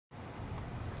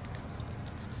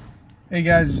Hey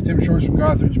guys, it's Tim Shores from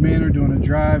Gothridge Manor doing a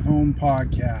drive home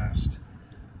podcast.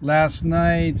 Last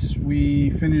night we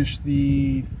finished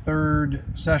the third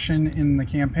session in the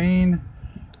campaign.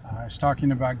 I was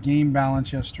talking about game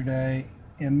balance yesterday,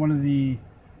 and one of the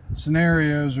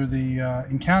scenarios or the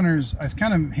encounters I was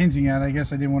kind of hinting at, I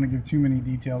guess I didn't want to give too many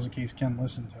details in case Ken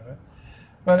listened to it.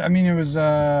 But I mean, it was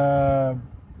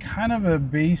kind of a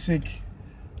basic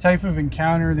type of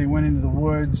encounter. They went into the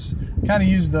woods, kind of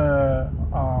used the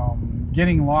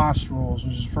getting lost rules,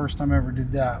 which is the first time I ever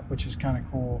did that, which is kind of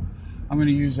cool. I'm going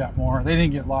to use that more. They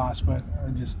didn't get lost, but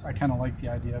I kind of like the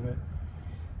idea of it.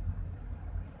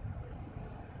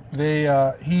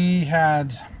 He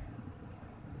had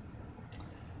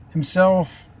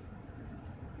himself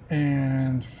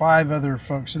and 5 other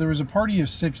folks. So there was a party of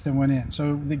 6 that went in.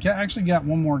 So they actually got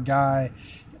one more guy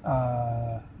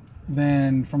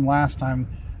than from last time.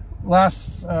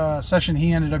 Last session,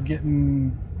 he ended up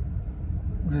getting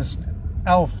this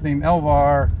elf named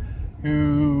Elvar,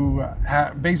 who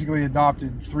basically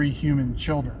adopted 3 human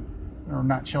children, or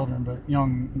not children, but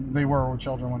young. They were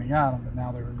children when he got them, but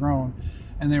now they were grown,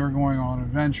 and they were going on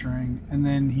adventuring. And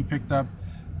then he picked up,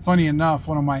 funny enough,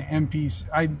 one of my NPC.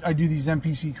 I do these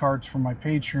NPC cards for my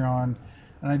Patreon,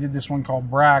 and I did this one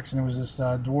called Brax, and it was this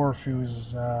dwarf who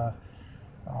was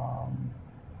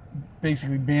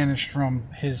basically banished from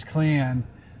his clan,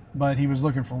 but he was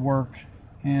looking for work,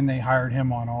 and they hired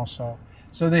him on also.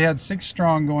 So they had 6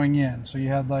 strong going in. So you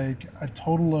had like a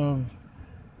total of,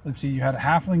 let's see, you had a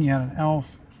halfling, you had an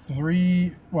elf, a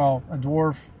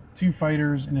dwarf, 2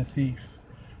 fighters, and a thief.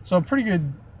 So a pretty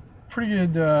good crew.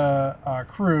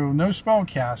 No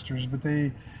spellcasters, but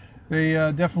they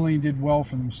definitely did well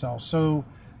for themselves. So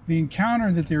the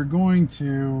encounter that they're going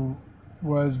to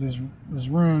was this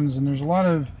runes, and there's a lot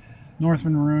of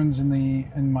Northman runes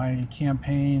in my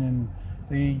campaign, and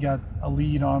they got a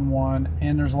lead on one,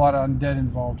 and there's a lot of undead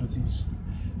involved with these.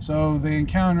 So they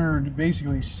encountered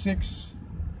basically 6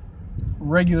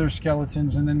 regular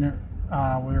skeletons, and then there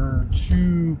were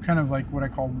 2 kind of like what I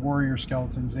call warrior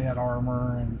skeletons. They had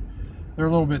armor, and they're a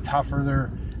little bit tougher.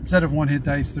 They're, instead of 1 hit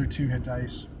dice, they're 2 hit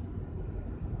dice.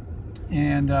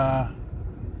 And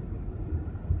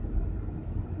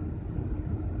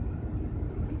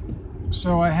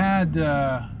so I had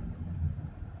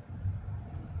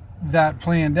that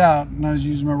planned out, and I was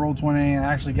using my Roll20, and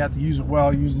I actually got to use it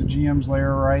well. Used the GM's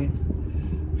layer right,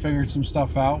 figured some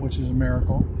stuff out, which is a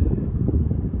miracle.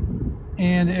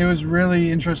 And it was really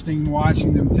interesting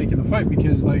watching them taking the fight,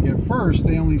 because like at first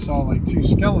they only saw like 2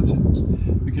 skeletons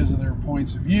because of their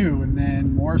points of view, and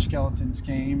then more skeletons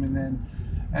came, and then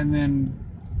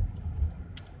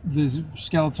the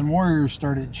skeleton warriors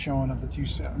started showing up, the 2,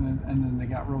 and then they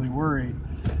got really worried.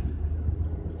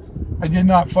 I did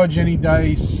not fudge any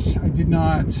dice. I did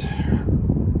not,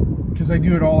 because I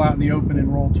do it all out in the open in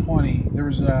Roll20.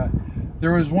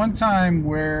 There was one time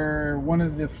where one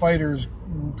of the fighters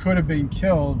could have been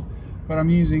killed, but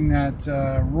I'm using that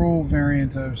rule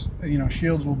variant of,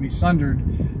 shields will be sundered,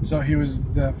 so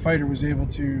the fighter was able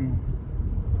to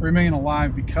remain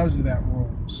alive because of that rule.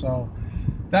 So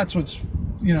that's what's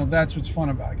fun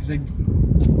about it, because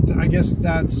I guess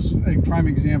that's a prime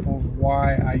example of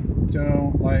why I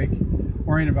don't like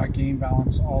worrying about game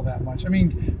balance all that much. I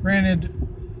mean, granted,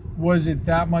 was it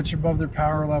that much above their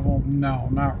power level? No,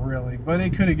 not really. But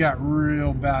it could have got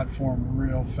real bad for them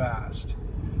real fast.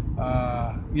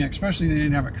 Especially they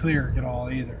didn't have a cleric at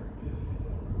all either.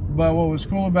 But what was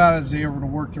cool about it is they were able to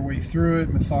work their way through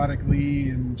it methodically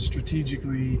and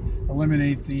strategically,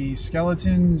 eliminate the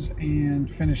skeletons, and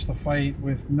finish the fight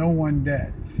with no one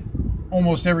dead.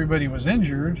 Almost everybody was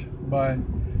injured, but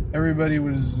everybody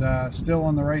was still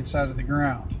on the right side of the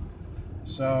ground.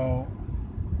 So,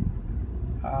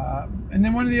 and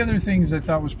then one of the other things I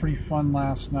thought was pretty fun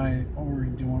last night, what were we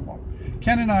doing? Well,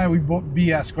 Ken and I, we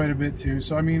BS quite a bit too.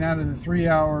 So, I mean, out of the 3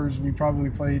 hours, we probably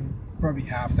played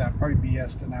half that, probably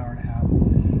BS'd an hour and a half.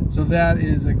 So that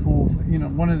is a cool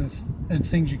thing. One of the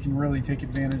things you can really take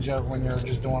advantage of when you're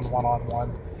just doing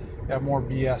one-on-one. You have more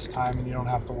BS time, and you don't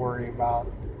have to worry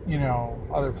about,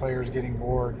 other players getting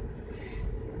bored.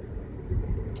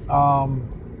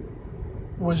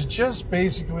 Was just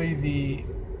basically the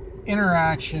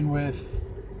interaction with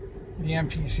the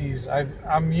NPCs.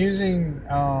 I'm using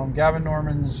Gavin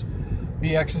Norman's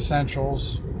BX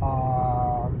Essentials.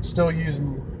 Still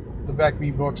using the Beck Me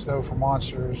books though for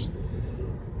monsters,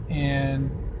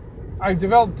 and I've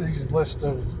developed these list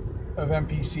of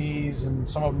NPCs, and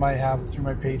some of them I have through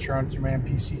my Patreon, through my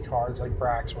NPC cards, like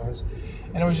Brax was.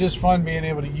 And it was just fun being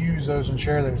able to use those and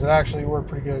share those. It actually worked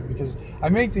pretty good, because I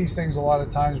make these things a lot of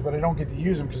times, but I don't get to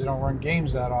use them because I don't run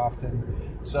games that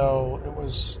often. So it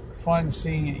was fun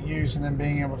seeing it used and then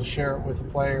being able to share it with the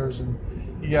players, and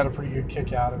you got a pretty good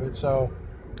kick out of it. So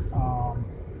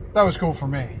that was cool for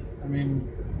me. I mean,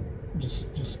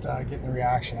 just getting the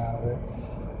reaction out of it.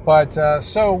 But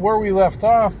so where we left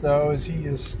off, though, is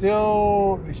they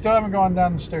still haven't gone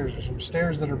down the stairs. There's some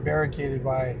stairs that are barricaded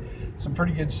by some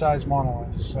pretty good sized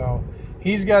monoliths. So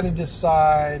he's got to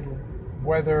decide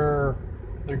whether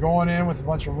they're going in with a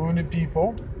bunch of wounded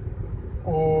people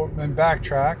and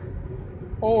backtrack,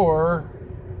 or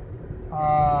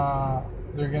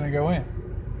they're going to go in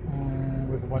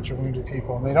with a bunch of wounded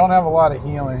people. And they don't have a lot of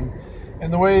healing.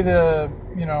 And the way I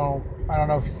don't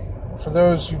know if for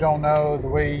those who don't know, the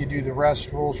way you do the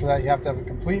rest rules for that, you have to have a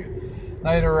complete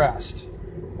night of rest.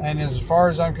 And as far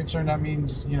as I'm concerned, that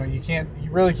means, you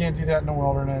really can't do that in the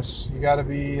wilderness. You got to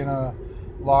be in a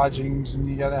lodgings, and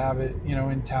you got to have it,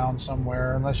 in town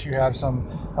somewhere, unless you have some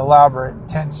elaborate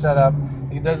tent set up.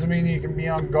 It doesn't mean you can be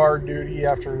on guard duty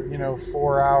after,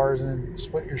 4 hours and then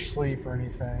split your sleep or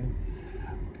anything.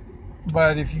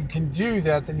 But if you can do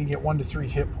that, then you get 1 to 3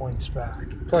 hit points back.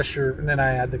 Plus and then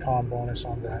I add the con bonus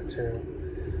on that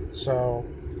too. So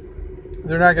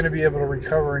they're not going to be able to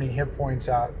recover any hit points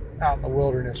out in the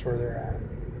wilderness where they're at.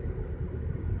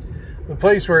 The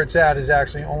place where it's at is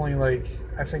actually only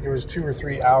I think it was 2 or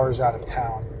 3 hours out of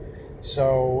town.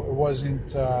 So it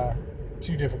wasn't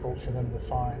too difficult for them to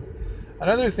find.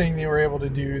 Another thing they were able to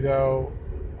do, though,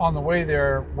 on the way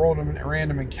there, rolled a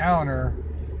random encounter,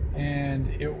 and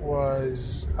it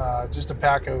was just a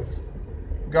pack of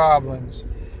goblins,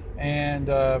 and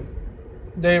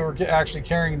they were actually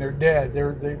carrying their dead.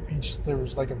 There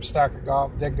was like a stack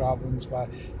of dead goblins, but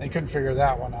they couldn't figure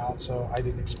that one out, so I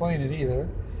didn't explain it either.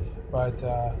 But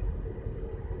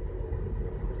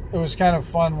it was kind of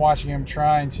fun watching him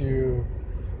trying to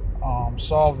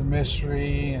solve the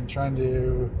mystery and trying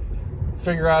to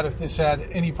figure out if this had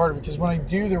any part of it. Because when I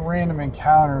do the random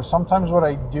encounters, sometimes what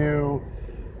I do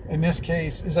in this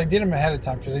case is I did them ahead of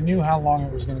time because I knew how long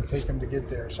it was going to take them to get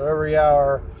there. So every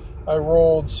hour I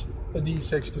rolled a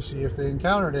d6 to see if they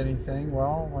encountered anything.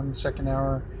 Well, on the second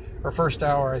hour or first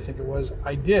hour, I think it was,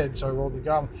 I did. So I rolled the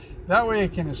goblin. That way I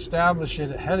can establish it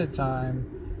ahead of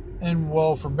time. And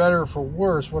well, for better or for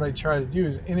worse, what I try to do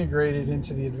is integrate it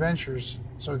into the adventures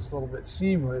so it's a little bit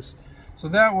seamless. So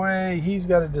that way he's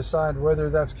got to decide whether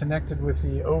that's connected with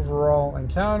the overall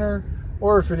encounter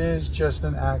or if it is just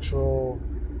an actual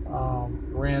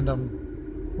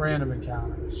random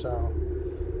encounter. So,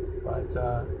 but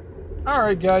all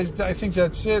right, guys, I think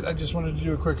that's it. I just wanted to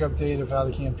do a quick update of how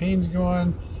the campaign's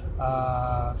going.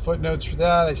 Footnotes for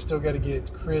that: I still got to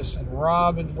get Chris and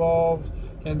Rob involved.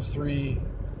 Ken's 3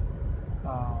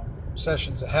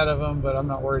 sessions ahead of them, but I'm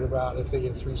not worried about if they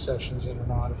get 3 sessions in or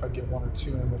not. If I get 1 or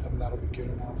 2 in with them, that'll be good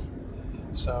enough.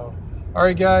 So, all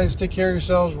right, guys, take care of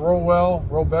yourselves. Roll well,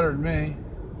 roll better than me,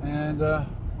 and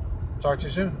talk to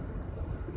you soon.